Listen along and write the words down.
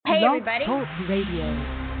Blog everybody. Talk Radio.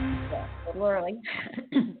 Yeah, a little early.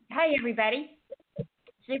 Hi, everybody.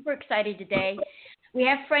 Super excited today. We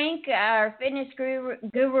have Frank, our fitness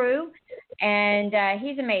guru, and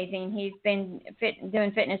he's amazing. He's been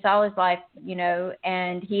doing fitness all his life,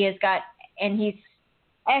 and he's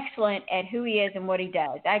excellent at who he is and what he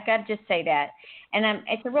does. I got to just say that. And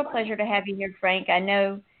it's a real pleasure to have you here, Frank. I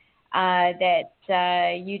know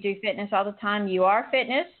that you do fitness all the time. You are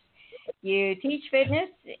fitness. You teach fitness,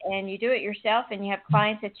 and you do it yourself, and you have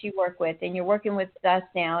clients that you work with, and you're working with us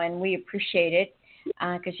now, and we appreciate it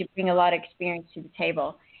because you bring a lot of experience to the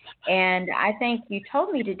table. And I think you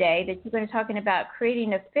told me today that you're going to be talking about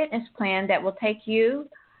creating a fitness plan that will take you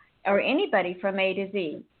or anybody from A to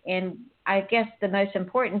Z. And I guess the most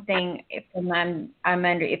important thing, if I'm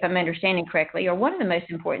understanding correctly, or one of the most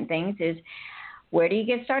important things is, where do you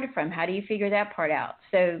get started from? How do you figure that part out?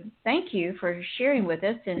 So thank you for sharing with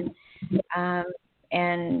us. And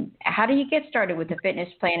how do you get started with the fitness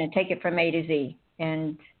plan and take it from A to Z?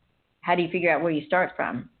 And how do you figure out where you start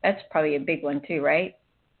from? That's probably a big one too, right?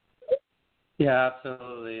 Yeah,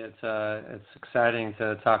 absolutely. It's exciting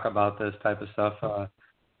to talk about this type of stuff. I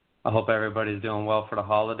hope everybody's doing well for the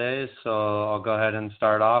holidays. So I'll go ahead and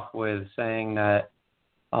start off with saying that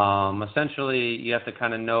essentially, you have to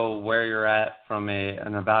kind of know where you're at from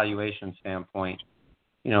an evaluation standpoint.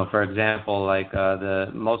 For example, like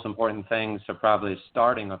the most important things to probably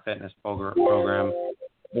starting a fitness program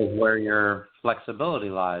is where your flexibility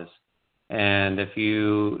lies. And if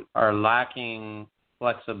you are lacking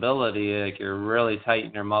flexibility, like you're really tight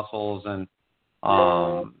in your muscles and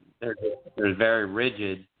they're very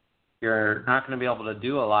rigid, you're not going to be able to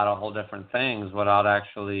do a lot of whole different things without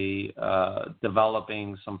actually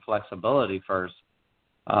developing some flexibility first.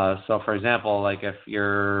 So, for example, like if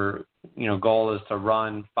your goal is to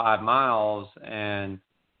run 5 miles and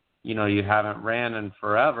you haven't ran in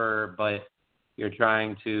forever, but you're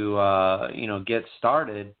trying to get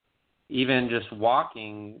started, even just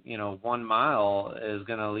walking 1 mile is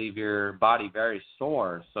going to leave your body very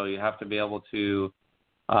sore. So you have to be able to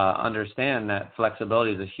understand that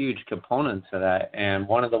flexibility is a huge component to that. And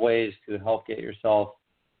one of the ways to help get yourself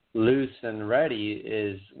loose and ready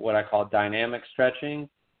is what I call dynamic stretching,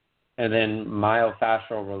 and then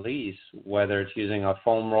myofascial release, whether it's using a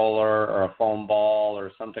foam roller or a foam ball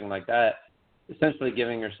or something like that. Essentially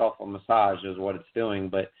giving yourself a massage is what it's doing,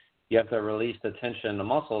 but you have to release the tension in the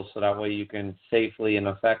muscles so that way you can safely and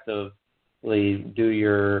effectively do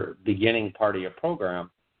your beginning part of your program.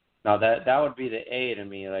 Now, that would be the A to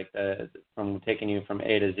me, like from taking you from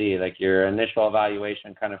A to Z, like your initial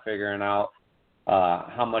evaluation, kind of figuring out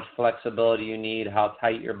how much flexibility you need, how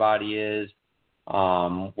tight your body is,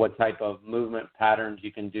 what type of movement patterns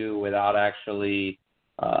you can do without actually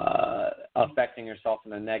affecting yourself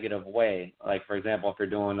in a negative way. Like, for example, if you're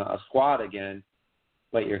doing a squat again,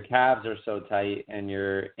 but your calves are so tight and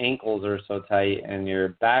your ankles are so tight and your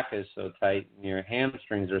back is so tight and your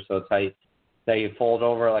hamstrings are so tight, that you fold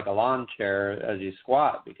over like a lawn chair as you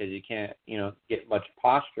squat because you can't, get much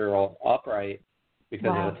postural upright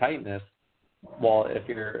because of the tightness. Well, if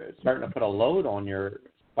you're starting to put a load on your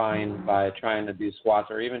spine by trying to do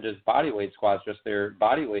squats or even just body weight squats, just their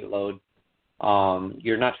body weight load,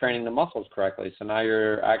 you're not training the muscles correctly. So now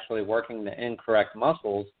you're actually working the incorrect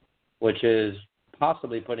muscles, which is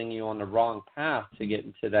possibly putting you on the wrong path to get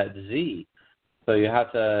into that Z. So you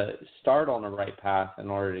have to start on the right path in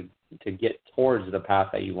order to get towards the path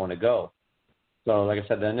that you want to go. So like I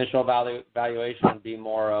said, the initial evaluation would be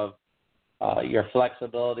more of your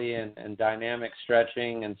flexibility and dynamic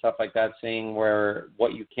stretching and stuff like that, seeing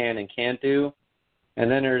what you can and can't do. And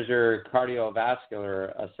then there's your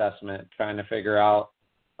cardiovascular assessment, trying to figure out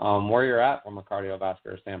where you're at from a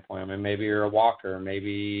cardiovascular standpoint. I mean, maybe you're a walker,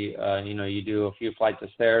 maybe you do a few flights of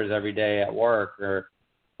stairs every day at work, or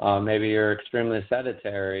maybe you're extremely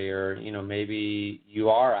sedentary, or, maybe you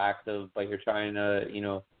are active, but you're trying to,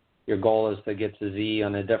 your goal is to get to Z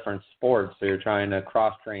on a different sport, so you're trying to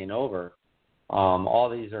cross-train over. All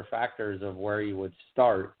these are factors of where you would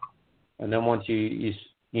start. And then once you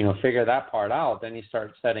figure that part out, then you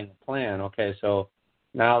start setting a plan. Okay, so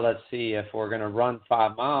now let's see if we're going to run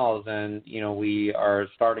 5 miles and, we are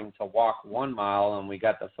starting to walk 1 mile and we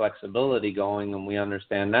got the flexibility going and we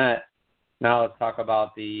understand that. Now let's talk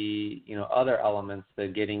about the, other elements to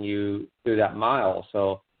getting you through that mile.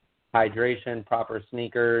 So hydration, proper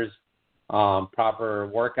sneakers, proper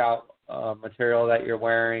workout material that you're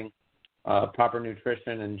wearing, proper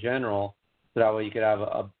nutrition in general, so that way you could have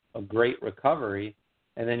a great recovery,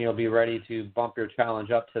 and then you'll be ready to bump your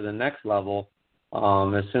challenge up to the next level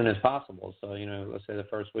as soon as possible. So, let's say the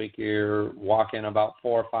first week you're walking about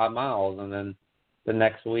 4 or 5 miles, and then the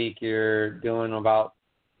next week you're doing about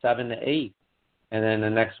 7 to 8. And then the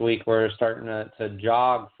next week we're starting to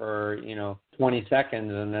jog for, 20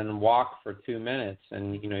 seconds and then walk for 2 minutes.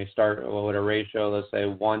 And, you start with a ratio, let's say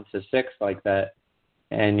 1 to 6 like that.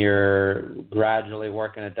 And you're gradually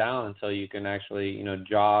working it down until you can actually,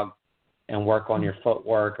 jog and work on your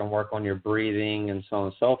footwork and work on your breathing and so on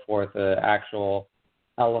and so forth, the actual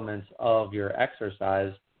elements of your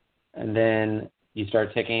exercise. And then you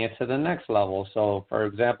start taking it to the next level. So, for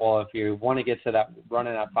example, if you want to get to that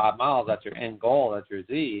running at 5 miles, that's your end goal, that's your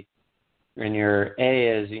Z. And your A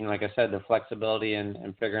is, like I said, the flexibility and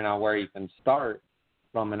figuring out where you can start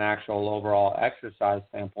from an actual overall exercise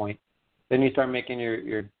standpoint. Then you start making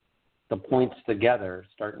the points together,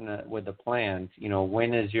 starting with the plans.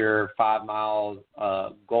 When is your 5 mile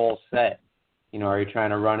goal set? Are you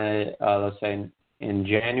trying to run it, let's say, in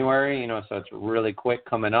January, so it's really quick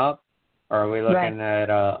coming up? Or are we looking at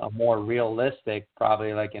a more realistic,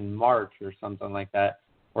 probably like in March or something like that,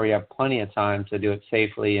 where you have plenty of time to do it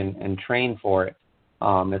safely and train for it?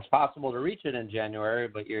 It's possible to reach it in January,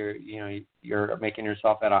 but you're making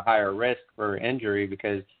yourself at a higher risk for injury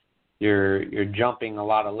because you're jumping a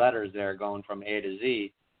lot of letters there, going from A to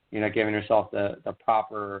Z. You're not giving yourself the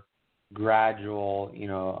proper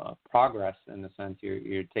gradual, progress in the sense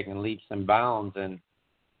you're taking leaps and bounds, and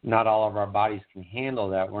not all of our bodies can handle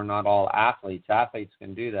that. We're not all athletes. Athletes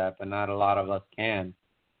can do that, but not a lot of us can.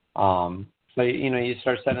 So, you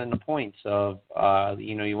start setting the points of,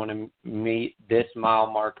 you want to meet this mile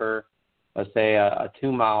marker, let's say a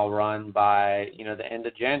 2 mile run by, the end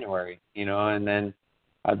of January, and then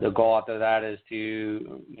the goal after that is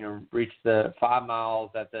to, reach the 5 miles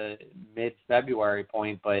at the mid-February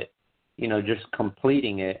point, but, just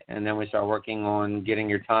completing it. And then we start working on getting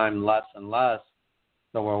your time less and less.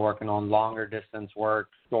 So we're working on longer distance work,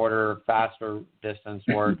 shorter, faster distance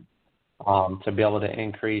work to be able to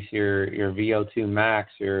increase your VO2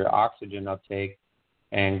 max, your oxygen uptake,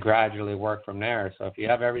 and gradually work from there. So if you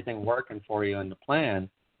have everything working for you in the plan,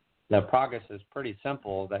 the progress is pretty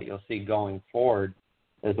simple that you'll see going forward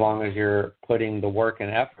as long as you're putting the work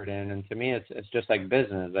and effort in. And to me, it's just like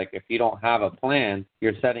business. Like if you don't have a plan,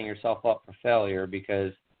 you're setting yourself up for failure,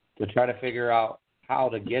 because to try to figure out how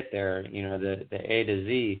to get there, the A to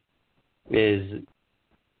Z is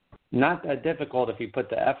not that difficult if you put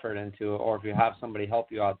the effort into it, or if you have somebody help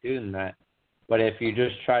you out doing that. But if you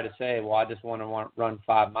just try to say, well, I just want to run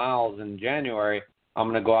 5 miles in January, I'm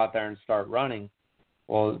going to go out there and start running.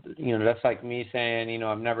 Well, that's like me saying,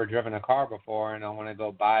 I've never driven a car before and I want to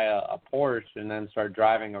go buy a Porsche and then start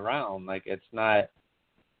driving around. Like it's not,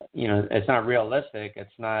 it's not realistic. It's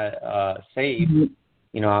not safe.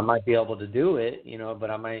 I might be able to do it,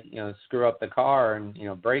 but I might, screw up the car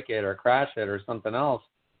and, break it or crash it or something else.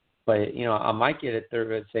 But, I might get it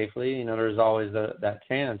through it safely. There's always that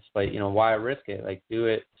chance. But, why risk it? Like, do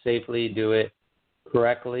it safely, do it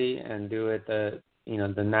correctly, and do it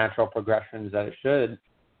the natural progressions that it should,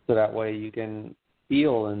 so that way you can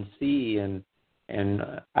feel and see and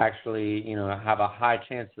actually, have a high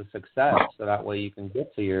chance of success, so that way you can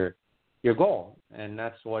get to your goal. And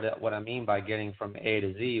that's what I mean by getting from A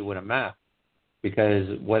to Z with a map, because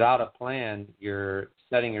without a plan, you're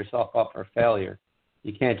setting yourself up for failure.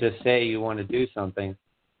 You can't just say you want to do something.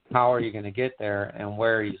 How are you going to get there, and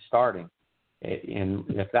where are you starting? And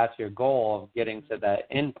if that's your goal of getting to that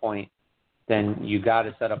end point, then you got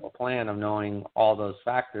to set up a plan of knowing all those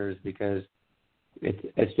factors, because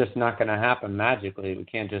it's just not going to happen magically. We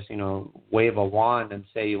can't just, wave a wand and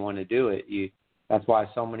say you want to do it. That's why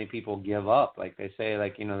so many people give up. Like they say,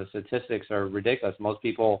 the statistics are ridiculous. Most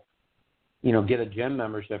people, get a gym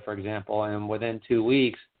membership, for example, and within 2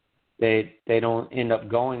 weeks, they don't end up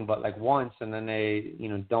going but like once, and then they,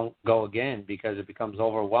 don't go again because it becomes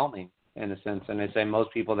overwhelming in a sense. And they say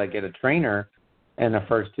most people that get a trainer in the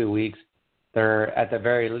first 2 weeks, they're at the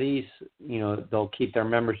very least, they'll keep their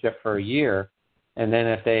membership for a year. And then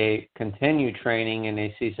if they continue training and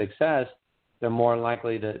they see success, they're more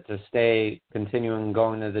likely to stay continuing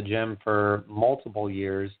going to the gym for multiple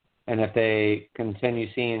years. And if they continue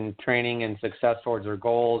seeing training and success towards their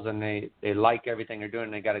goals, and they like everything they're doing,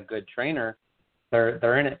 and they got a good trainer,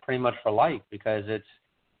 they're in it pretty much for life, because it's,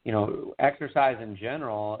 exercise in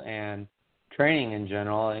general and training in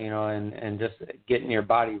general, and just getting your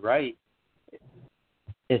body right.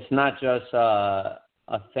 It's not just a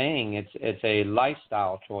thing. It's a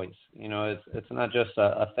lifestyle choice. It's not just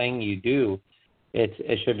a thing you do.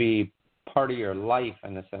 It should be part of your life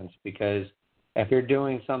in a sense, because if you're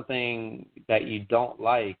doing something that you don't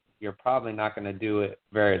like, you're probably not going to do it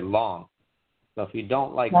very long. So if you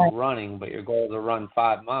don't like running, but your goal is to run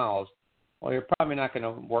 5 miles, well, you're probably not going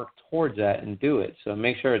to work towards that and do it. So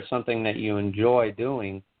make sure it's something that you enjoy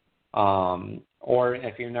doing, or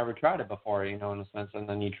if you've never tried it before, in a sense, and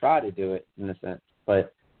then you try to do it in a sense.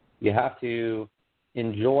 But you have to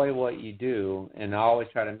enjoy what you do, and I always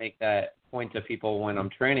try to make that point to people when I'm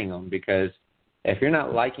training them, because if you're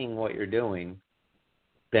not liking what you're doing,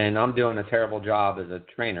 then I'm doing a terrible job as a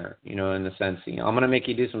trainer, in the sense, I'm going to make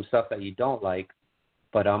you do some stuff that you don't like,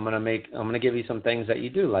 but I'm going to give you some things that you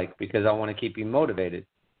do like, because I want to keep you motivated.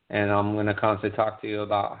 And I'm going to constantly talk to you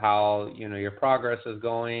about how, your progress is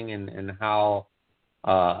going, and how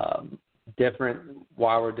different,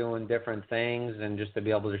 why we're doing different things, and just to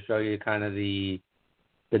be able to show you kind of the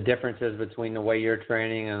differences between the way you're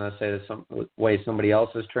training and, let's say, the way somebody else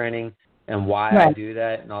is training, and why Right. I do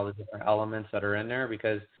that, and all the different elements that are in there,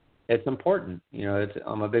 because it's important.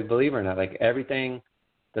 I'm a big believer in that. Like, everything,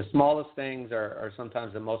 the smallest things are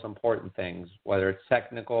sometimes the most important things, whether it's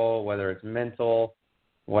technical, whether it's mental,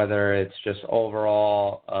 whether it's just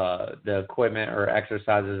overall the equipment or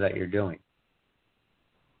exercises that you're doing.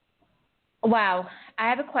 Wow. I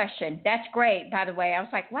have a question. That's great, by the way. I was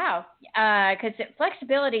like, wow, because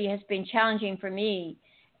flexibility has been challenging for me,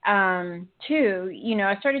 too.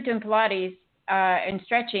 I started doing Pilates and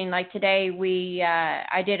stretching. Like today,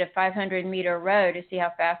 I did a 500-meter row to see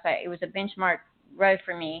how fast it was a benchmark row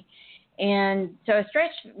for me. And so I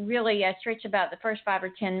stretched about the first 5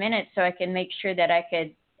 or 10 minutes so I can make sure that I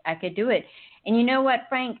could do it. And you know what,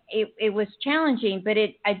 Frank? It was challenging, but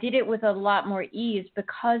I did it with a lot more ease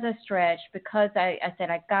because I stretched, because I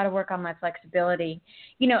said, I got to work on my flexibility.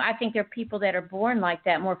 I think there are people that are born like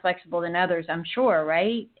that, more flexible than others, I'm sure,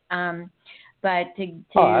 right? But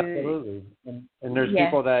Oh, absolutely. And there's yeah.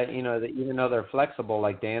 people that, that even though they're flexible,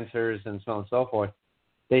 like dancers and so on and so forth,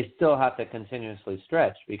 they still have to continuously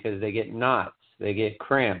stretch because they get knots, they get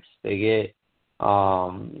cramps, they get,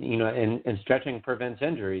 and stretching prevents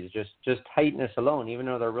injuries. Just tightness alone, even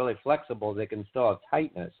though they're really flexible, they can still have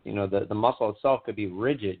tightness. The muscle itself could be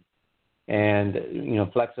rigid, and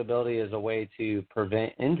flexibility is a way to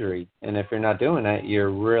prevent injury. And if you're not doing that,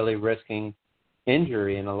 you're really risking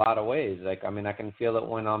injury in a lot of ways. Like, I can feel it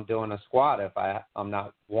when I'm doing a squat if I'm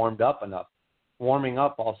not warmed up enough. Warming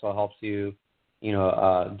up also helps you,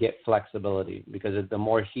 get flexibility, because the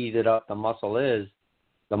more heated up the muscle is,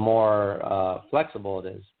 the more flexible it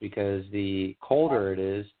is, because the colder it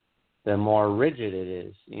is, the more rigid it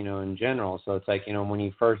is, in general. So it's like, when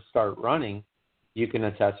you first start running, you can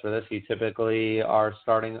attest for this. You typically are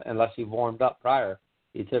starting, unless you've warmed up prior,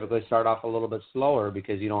 you typically start off a little bit slower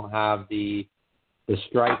because you don't have the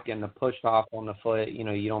strike and the push off on the foot.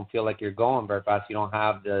 You don't feel like you're going very fast. You don't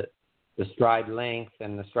have the stride length,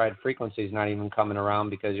 and the stride frequency is not even coming around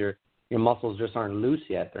because your muscles just aren't loose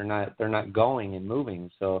yet. They're not going and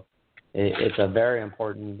moving. So it's a very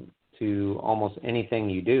important to almost anything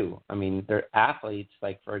you do. They're athletes,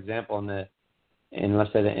 like, for example, in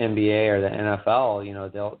let's say the NBA or the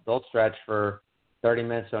NFL, they'll stretch for 30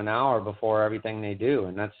 minutes to an hour before everything they do,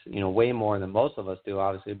 and that's way more than most of us do,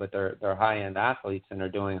 obviously. But they're high-end athletes, and they're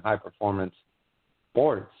doing high-performance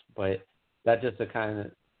sports. But that just kind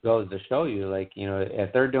of goes to show you, like,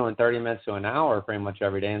 if they're doing 30 minutes to an hour pretty much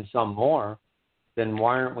every day and some more, then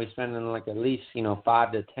why aren't we spending like at least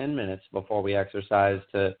 5 to 10 minutes before we exercise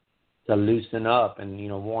to loosen up and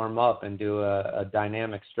warm up and do a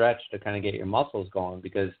dynamic stretch to kind of get your muscles going,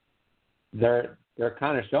 because they're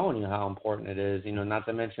kind of showing you how important it is. Not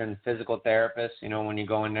to mention physical therapists, when you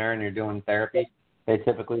go in there and you're doing therapy, they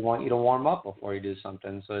typically want you to warm up before you do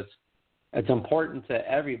something. So it's important to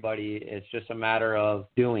everybody. It's just a matter of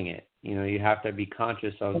doing it. You have to be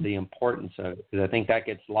conscious of the importance of it, because I think that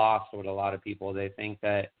gets lost with a lot of people. They think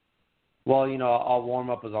that, well, I'll warm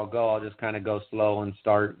up as I'll go. I'll just kind of go slow and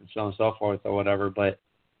start and so on and so forth or whatever. But,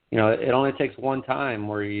 it only takes one time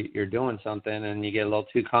where you're doing something and you get a little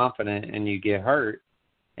too confident and you get hurt.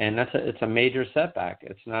 And it's a major setback.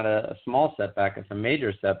 It's not a small setback. It's a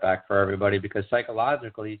major setback for everybody, because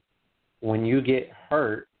psychologically, when you get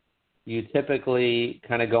hurt, you typically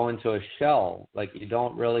kind of go into a shell. Like, you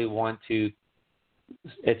don't really want to.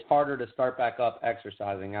 It's harder to start back up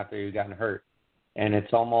exercising after you've gotten hurt. And it's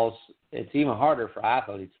even harder for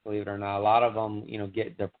athletes, believe it or not. A lot of them,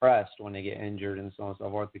 get depressed when they get injured and so on and so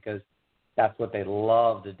forth, because that's what they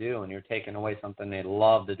love to do. And you're taking away something they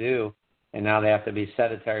love to do. And now they have to be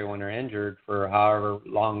sedentary when they're injured for however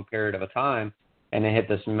long period of a time. And they hit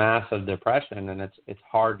this massive depression, and it's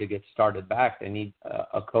hard to get started back. They need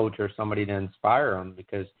a coach or somebody to inspire them,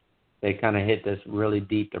 because they kind of hit this really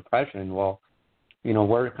deep depression. Well,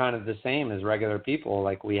 we're kind of the same as regular people.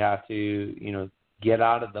 Like, we have to, get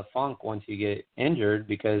out of the funk once you get injured,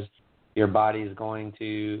 because your body is going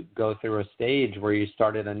to go through a stage where you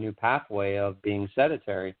started a new pathway of being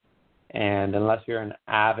sedentary. And unless you're an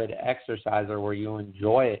avid exerciser where you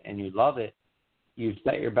enjoy it and you love it, you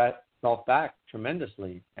set yourself back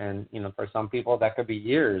tremendously. And, for some people that could be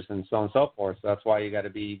years and so on and so forth. So that's why you got to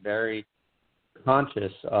be very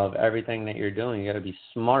conscious of everything that you're doing. You got to be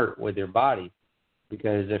smart with your body,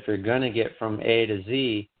 because if you're going to get from A to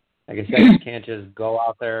Z, like I said, you can't just go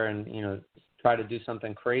out there and, try to do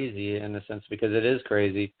something crazy in a sense, because it is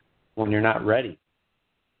crazy when you're not ready.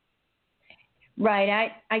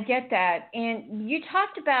 Right, I get that. And you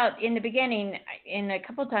talked about in the beginning, in a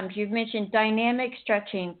couple of times, you've mentioned dynamic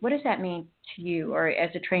stretching. What does that mean to you or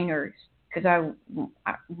as a trainer? Because I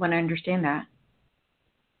want to understand that.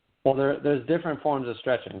 Well, there's different forms of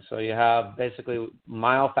stretching. So you have basically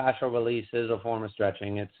myofascial release is a form of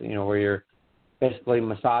stretching. It's, where you're basically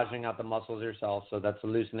massaging out the muscles yourself. So that's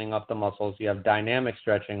loosening up the muscles. You have dynamic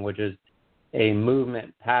stretching, which is a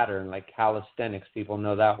movement pattern, like calisthenics. People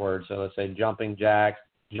know that word. So let's say jumping jacks,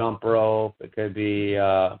 jump rope. It could be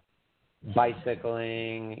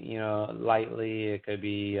bicycling, lightly. It could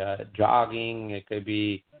be jogging. It could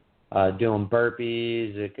be doing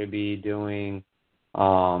burpees. It could be doing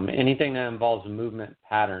anything that involves movement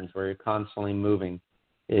patterns where you're constantly moving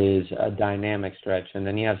is a dynamic stretch. And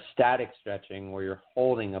then you have static stretching where you're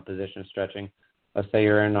holding a position stretching. Let's say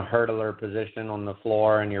you're in a hurdler position on the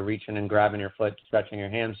floor and you're reaching and grabbing your foot, stretching your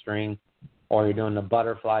hamstring, or you're doing the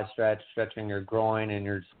butterfly stretch, stretching your groin and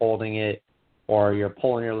you're just holding it, or you're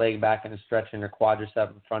pulling your leg back and stretching your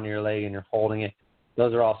quadricep in front of your leg and you're holding it.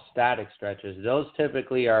 Those are all static stretches. Those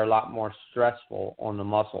typically are a lot more stressful on the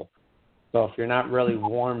muscle. So if you're not really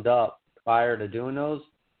warmed up prior to doing those,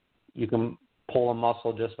 you can pull a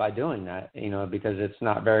muscle just by doing that, because it's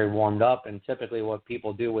not very warmed up. And typically what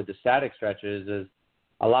people do with the static stretches is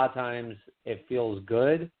a lot of times it feels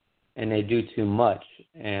good and they do too much.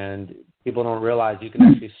 And people don't realize you can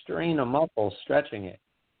actually strain a muscle stretching it.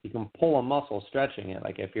 You can pull a muscle stretching it.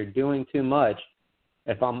 Like if you're doing too much,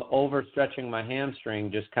 if I'm overstretching my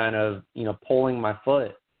hamstring, just kind of, pulling my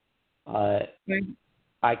foot,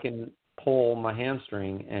 I can pull my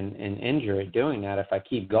hamstring and injure it doing that if I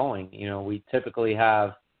keep going. We typically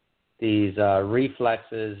have these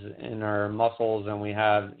reflexes in our muscles, and we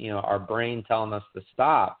have, our brain telling us to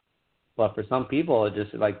stop. But for some people, it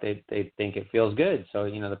just like they think it feels good. So,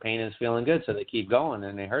 the pain is feeling good, so they keep going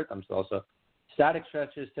and they hurt themselves. So static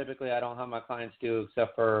stretches, typically I don't have my clients do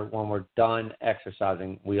except for when we're done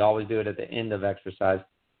exercising. We always do it at the end of exercise.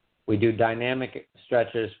 We do dynamic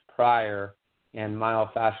stretches prior and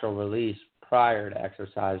myofascial release prior to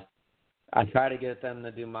exercise. I try to get them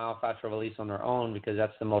to do myofascial release on their own because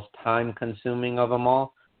that's the most time-consuming of them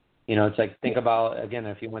all. It's like, think about, again,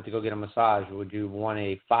 if you went to go get a massage, would you want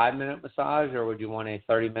a 5-minute massage or would you want a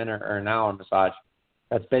 30-minute or an hour massage?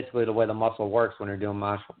 That's basically the way the muscle works when you're doing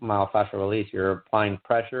myofascial release. You're applying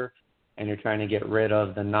pressure and you're trying to get rid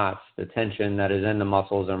of the knots, the tension that is in the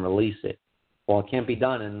muscles, and release it. Well, it can't be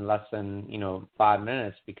done in less than, 5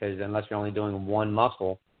 minutes, because unless you're only doing one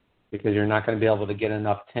muscle, because you're not going to be able to get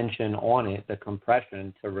enough tension on it, the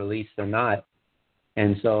compression, to release the knot.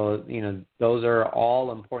 And so, those are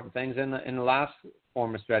all important things. And the last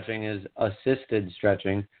form of stretching is assisted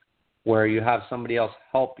stretching, where you have somebody else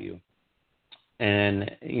help you. And,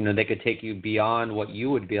 they could take you beyond what you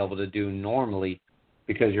would be able to do normally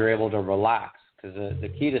because you're able to relax. Because the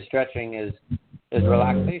key to stretching is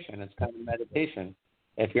relaxation. It's kind of meditation.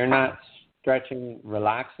 If you're not stretching,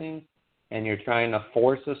 relaxing, and you're trying to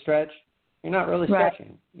force a stretch, you're not really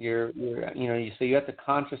stretching. You're so you have to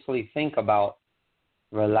consciously think about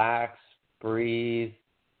relax, breathe.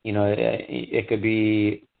 It could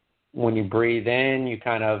be when you breathe in, you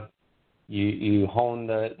kind of you hone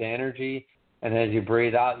the energy, and as you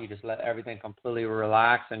breathe out, you just let everything completely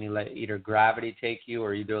relax, and you let either gravity take you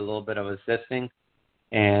or you do a little bit of assisting.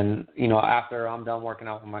 And, after I'm done working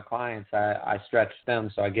out with my clients, I stretch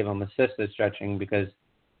them. So I give them assisted stretching because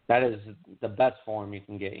that is the best form you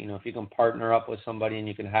can get. If you can partner up with somebody and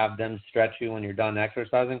you can have them stretch you when you're done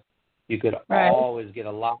exercising, you could always get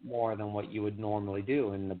a lot more than what you would normally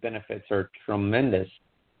do. And the benefits are tremendous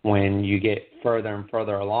when you get further and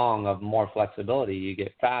further along of more flexibility. You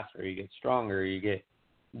get faster, you get stronger, you get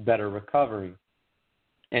better recovery.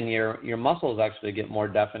 And your muscles actually get more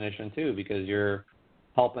definition too, because you're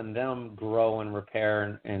helping them grow and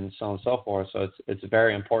repair and so on and so forth. So it's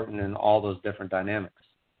very important in all those different dynamics.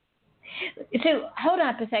 So hold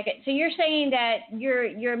on for a second. So you're saying that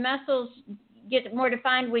your muscles get more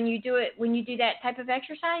defined when you do that type of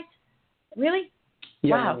exercise? Really?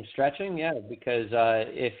 Yeah, wow. When you're stretching, yeah, because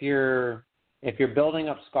if you're if you're building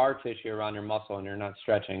up scar tissue around your muscle and you're not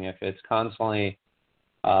stretching, if it's constantly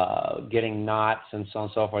getting knots and so on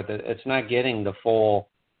and so forth, it's not getting the full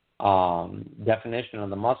definition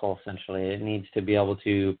of the muscle. Essentially, it needs to be able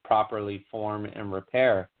to properly form and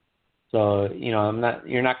repair. So,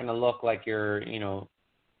 you're not going to look like you're,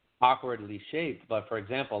 awkwardly shaped. But for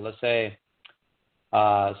example, let's say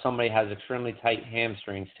somebody has extremely tight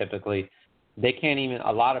hamstrings. Typically,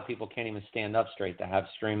 a lot of people can't even stand up straight that have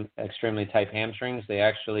extremely tight hamstrings. They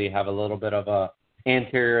actually have a little bit of a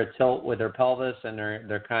anterior tilt with their pelvis, and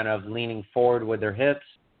they're kind of leaning forward with their hips,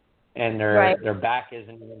 and their back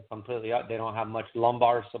isn't even completely up. They don't have much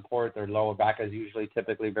lumbar support. Their lower back is usually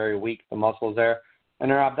typically very weak, the muscles there,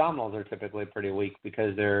 and their abdominals are typically pretty weak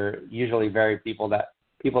because they're usually people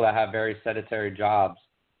that have very sedentary jobs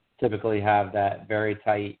typically have that very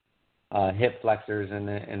tight hip flexors and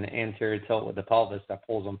the anterior tilt with the pelvis that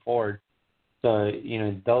pulls them forward. So,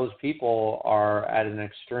 those people are at an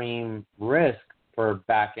extreme risk for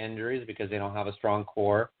back injuries because they don't have a strong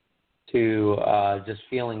core, to just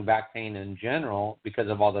feeling back pain in general because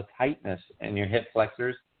of all the tightness in your hip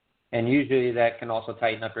flexors. And usually that can also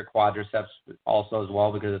tighten up your quadriceps also as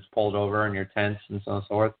well because it's pulled over and you're tense and so on and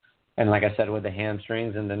so forth. And like I said, with the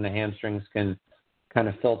hamstrings, and then the hamstrings can kind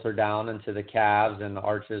of filter down into the calves and the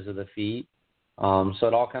arches of the feet. So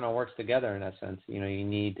it all kind of works together in that sense. You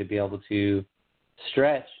need to be able to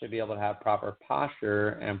stretch to be able to have proper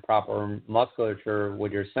posture and proper musculature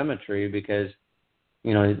with your symmetry, because,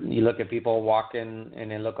 you look at people walking and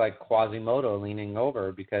they look like Quasimodo leaning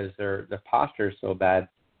over because their posture is so bad.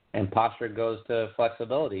 And posture goes to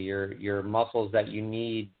flexibility. Your muscles that you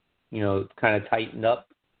need, kind of tightened up,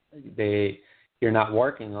 you're not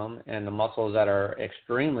working them, and the muscles that are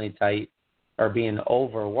extremely tight are being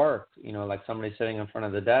overworked. Like somebody sitting in front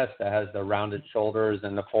of the desk that has the rounded shoulders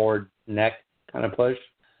and the forward neck kind of push.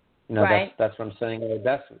 Right. That's from sitting at a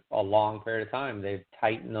desk a long period of time. They've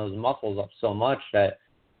tightened those muscles up so much that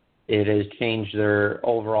it has changed their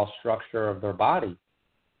overall structure of their body.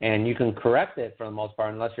 And you can correct it for the most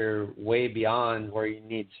part, unless you're way beyond where you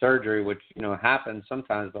need surgery, which, happens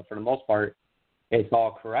sometimes. But for the most part, it's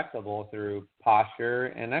all correctable through posture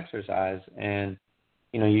and exercise. And,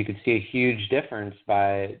 you can see a huge difference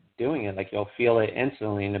by doing it. Like, you'll feel it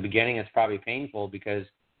instantly. In the beginning, it's probably painful because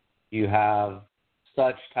you have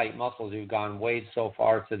such tight muscles. You've gone way so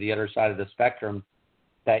far to the other side of the spectrum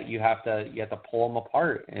that you have to pull them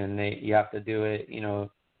apart. And you have to do it,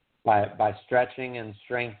 by stretching and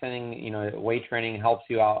strengthening. Weight training helps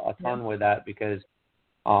you out a ton with that, because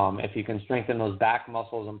if you can strengthen those back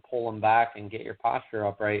muscles and pull them back and get your posture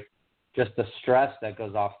upright, just the stress that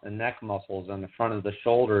goes off the neck muscles and the front of the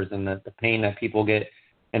shoulders, and the pain that people get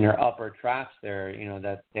in their upper traps there,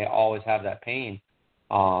 that they always have that pain.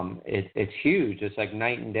 It's huge. It's like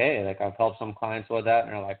night and day. Like, I've helped some clients with that,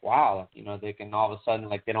 and they're like, wow, they can all of a sudden,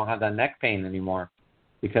 like, they don't have that neck pain anymore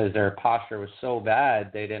because their posture was so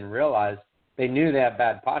bad. They didn't realize, they knew they had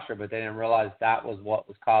bad posture, but they didn't realize that was what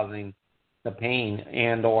was causing the pain,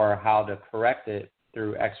 and or how to correct it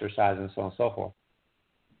through exercise and so on and so forth.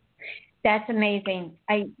 That's amazing.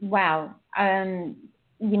 Wow. I've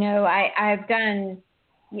done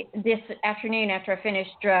this afternoon after I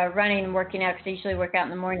finished running and working out, because I usually work out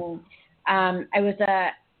in the morning.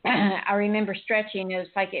 I remember stretching. It was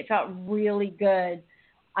like, it felt really good.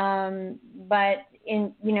 But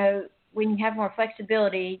when you have more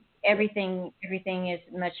flexibility, everything is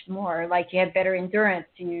much more like, you have better endurance.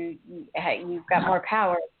 You've got more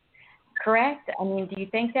power. Correct? I mean, do you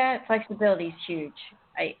think that flexibility is huge?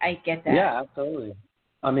 I get that. Yeah, absolutely.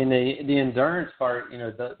 I mean, the endurance part,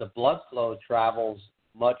 the blood flow travels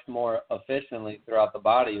much more efficiently throughout the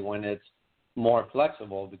body when it's more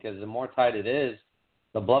flexible, because the more tight it is,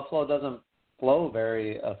 the blood flow doesn't flow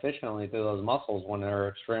very efficiently through those muscles when they're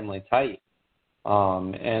extremely tight.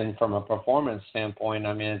 And from a performance standpoint,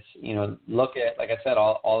 I mean, it's, look at, like I said,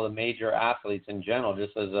 all the major athletes in general,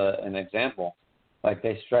 just as an example, like,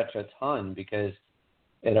 they stretch a ton because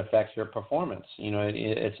it affects your performance.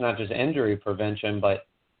 It's not just injury prevention, but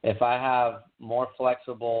if I have more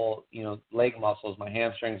flexible, leg muscles, my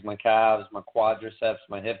hamstrings, my calves, my quadriceps,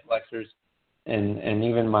 my hip flexors, and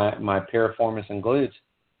even my piriformis and glutes,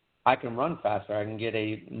 I can run faster. I can get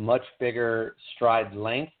a much bigger stride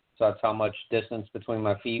length. So that's how much distance between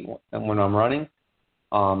my feet when I'm running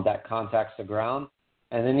that contacts the ground.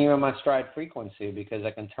 And then even my stride frequency, because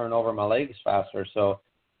I can turn over my legs faster. So,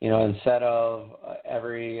 instead of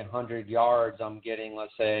every 100 yards, I'm getting,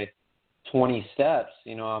 let's say, 20 steps,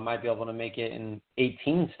 I might be able to make it in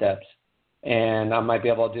 18 steps. And I might be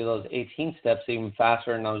able to do those 18 steps even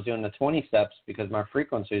faster than I was doing the 20 steps, because my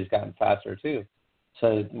frequency has gotten faster too.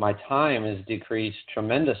 So my time is decreased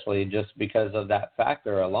tremendously just because of that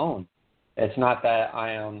factor alone. It's not that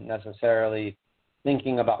I am necessarily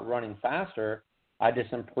thinking about running faster. I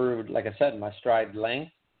just improved, like I said, my stride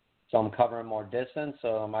length. So I'm covering more distance.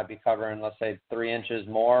 So I might be covering, let's say, 3 inches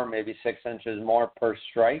more, maybe 6 inches more per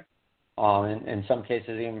strike. In some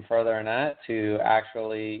cases, even further than that, to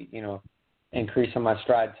actually, increasing my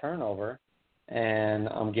stride turnover. And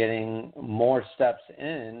I'm getting more steps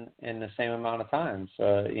in the same amount of time.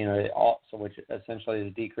 So, which essentially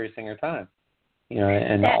is decreasing your time,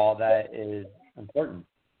 and all that is important.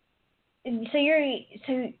 So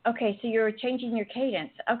you're changing your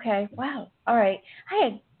cadence. Okay, wow. All right.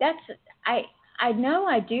 I know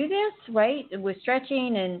I do this, right, with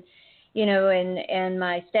stretching and, and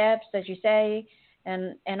my steps, as you say,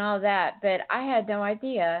 and all that, but I had no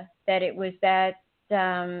idea that it was that,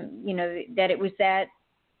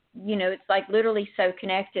 it's like literally so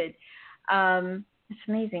connected. It's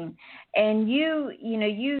amazing. And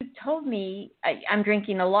you told me I'm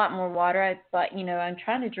drinking a lot more water, but I'm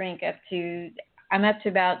trying to drink I'm up to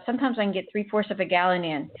about, sometimes I can get 3/4 of a gallon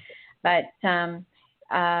in, but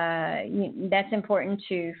that's important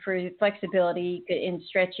too for flexibility in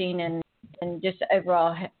stretching and just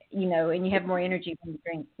overall, and you have more energy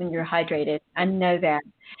when you're hydrated. I know that.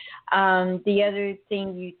 The other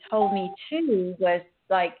thing you told me too was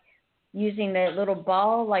like using that little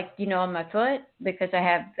ball, like, on my foot, because I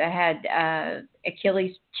had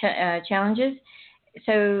Achilles challenges.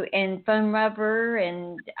 So, and foam rubber,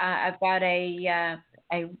 and I've got a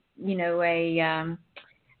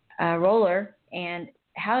roller. And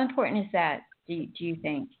how important is that? Do you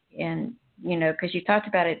think? And because you talked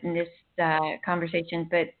about it in this conversation,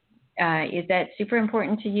 but is that super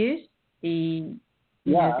important to use?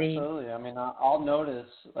 Absolutely. I mean, I'll notice,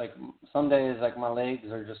 like, some days, like, my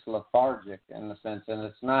legs are just lethargic in a sense, and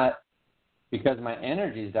it's not because my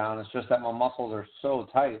energy's down. It's just that my muscles are so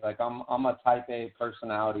tight. Like, I'm a type A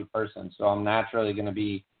personality person, so I'm naturally going to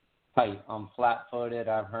be tight. I'm flat-footed.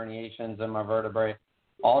 I have herniations in my vertebrae.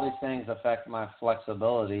 All these things affect my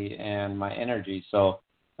flexibility and my energy. So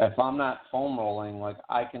if I'm not foam rolling, like,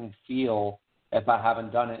 I can feel, if I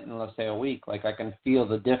haven't done it in, let's say, a week, like, I can feel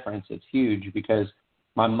the difference. It's huge because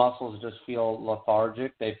my muscles just feel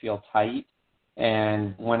lethargic. They feel tight.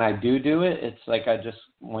 And when I do it, it's like I just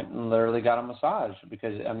went and literally got a massage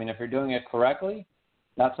because, I mean, if you're doing it correctly,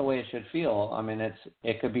 that's the way it should feel. I mean,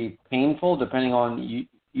 it could be painful depending on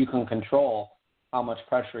you can control how much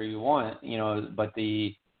pressure you want, but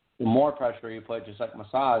the more pressure you put, just like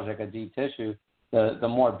massage, like a deep tissue, the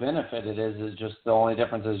more benefit it is just the only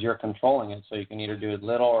difference is you're controlling it. So you can either do it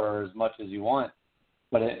little or as much as you want.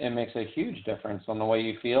 But it makes a huge difference on the way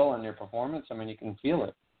you feel and your performance. I mean, you can feel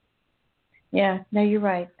it. Yeah, no, you're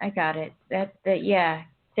right. I got it. Yeah.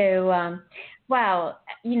 So, wow,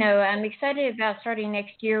 I'm excited about starting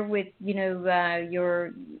next year with, I know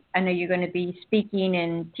you're going to be speaking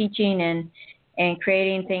and teaching and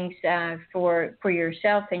creating things for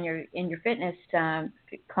yourself and your fitness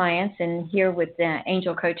clients, and here with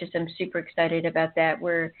Angel Coaches. I'm super excited about that.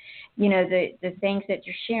 Where, the things that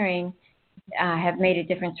you're sharing have made a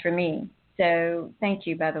difference for me. So thank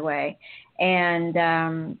you, by the way. And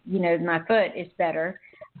my foot is better.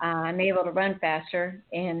 I'm able to run faster,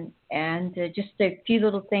 and just a few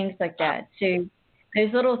little things like that. So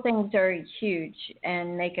those little things are huge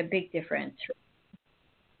and make a big difference.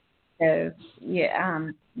 So yeah,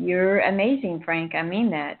 you're amazing, Frank. I mean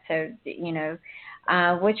that. So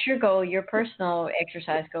what's your goal? Your personal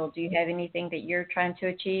exercise goal? Do you have anything that you're trying to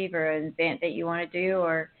achieve, or an event that you want to do,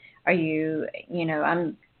 or are you?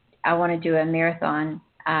 I want to do a marathon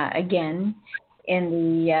again in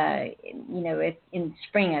the in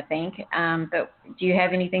spring, I think. But do you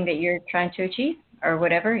have anything that you're trying to achieve, or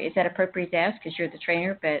whatever? Is that appropriate to ask because you're the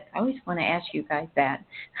trainer? But I always want to ask you guys that.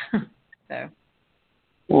 So.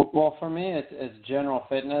 Well, for me, it's general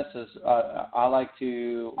fitness. I like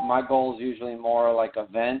to. My goal is usually more like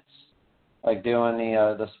events, like doing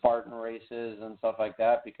the Spartan races and stuff like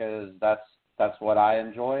that, because that's what I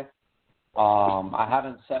enjoy. I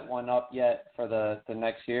haven't set one up yet for the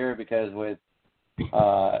next year because with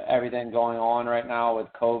everything going on right now with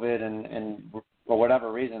COVID and for whatever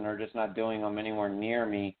reason they're just not doing them anywhere near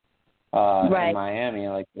me Right. in Miami.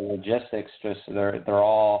 Like the logistics, just they're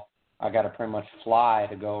all. I got to pretty much fly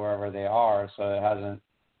to go wherever they are, so it hasn't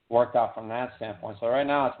worked out from that standpoint. So right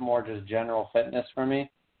now it's more just general fitness for me,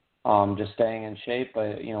 just staying in shape.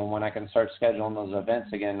 But when I can start scheduling those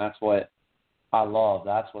events again, that's what I love.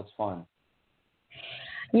 That's what's fun.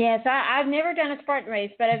 Yes, I've never done a Spartan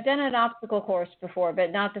race, but I've done an obstacle course before,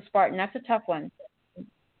 but not the Spartan. That's a tough one.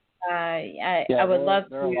 I would love to.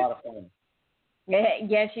 They're a lot of fun. Yeah,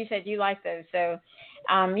 yes, you said you like those. So,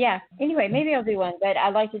 yeah. Anyway, maybe I'll do one, but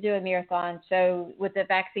I'd like to do a marathon. So with the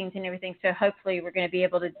vaccines and everything, so hopefully we're going to be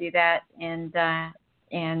able to do that. And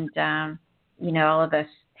all of us,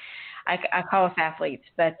 I call us athletes,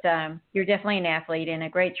 but you're definitely an athlete and a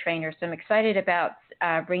great trainer. So I'm excited about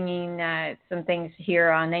bringing some things here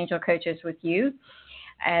on Angel Coaches with you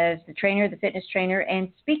as the trainer, the fitness trainer, and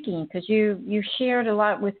speaking, because you shared a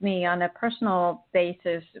lot with me on a personal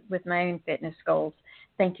basis with my own fitness goals.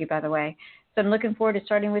 Thank you, by the way. So I'm looking forward to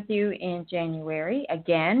starting with you in January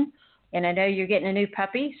again. And I know you're getting a new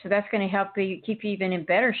puppy, so that's going to help you keep you even in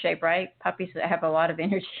better shape, right? Puppies have a lot of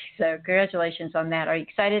energy, so congratulations on that. Are you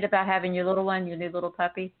excited about having your little one, your new little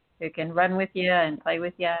puppy, who can run with you and play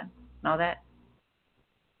with you and all that?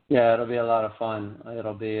 Yeah, it'll be a lot of fun.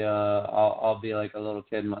 It'll be I'll be like a little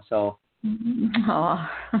kid myself. Oh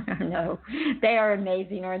no, they are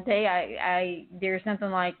amazing, aren't they? I there's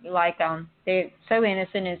nothing like they're so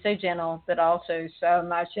innocent and so gentle, but also so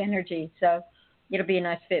much energy. So it'll be a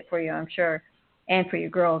nice fit for you, I'm sure, and for your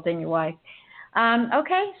girls and your wife.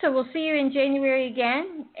 Okay, so we'll see you in January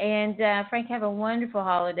again. And Frank, have a wonderful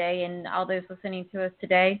holiday, and all those listening to us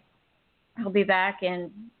today. He'll be back, and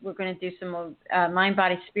we're going to do some more mind,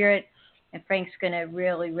 body, spirit. And Frank's going to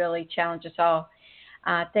really, really challenge us all.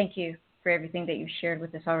 Thank you for everything that you've shared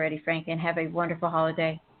with us already, Frank, and have a wonderful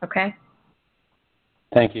holiday. Okay?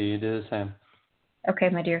 Thank you. You do the same. Okay,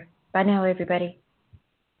 my dear. Bye now, everybody.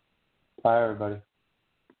 Bye, everybody.